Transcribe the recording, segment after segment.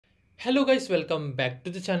Hello guys, welcome back to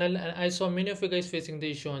the channel. And I saw many of you guys facing the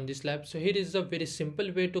issue on this lab. So here is a very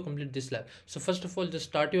simple way to complete this lab. So first of all, just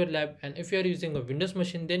start your lab, and if you are using a Windows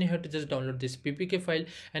machine, then you have to just download this ppk file,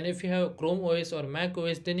 and if you have Chrome OS or Mac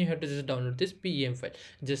OS, then you have to just download this PEM file.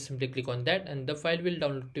 Just simply click on that and the file will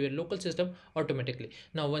download to your local system automatically.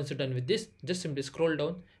 Now once you're done with this, just simply scroll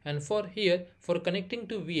down, and for here, for connecting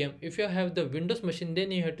to VM, if you have the Windows machine, then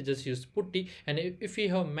you have to just use putty, and if you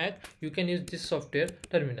have Mac, you can use this software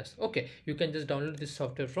Terminus. Okay, you can just download this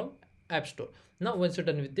software from App Store. Now once you're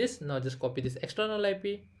done with this, now just copy this external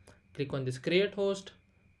IP, click on this create host,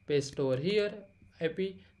 paste over here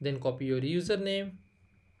IP, then copy your username.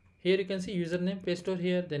 Here you can see username, paste over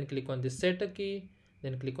here, then click on this set a key,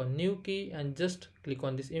 then click on new key, and just click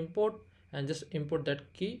on this import, and just import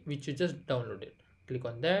that key which you just downloaded. Click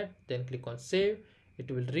on that, then click on save. It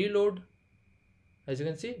will reload as you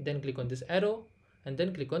can see. Then click on this arrow, and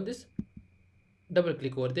then click on this, double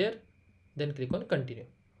click over there, then click on continue.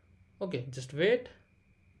 Okay, just wait,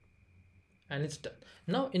 and it's done.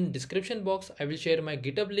 Now in description box I will share my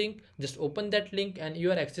GitHub link. Just open that link and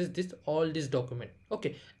you are access this all this document.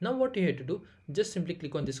 Okay, now what you have to do, just simply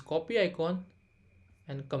click on this copy icon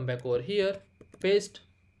and come back over here, paste,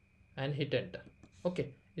 and hit enter.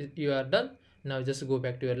 Okay, you are done. Now just go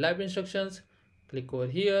back to your lab instructions, click over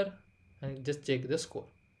here, and just check the score.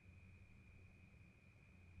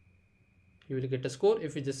 You will get a score.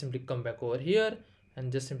 If you just simply come back over here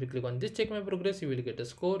and just simply click on this check my progress, you will get a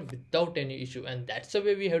score without any issue. And that's the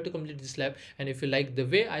way we have to complete this lab. And if you like the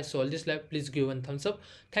way I solved this lab, please give one thumbs up.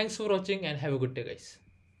 Thanks for watching and have a good day guys.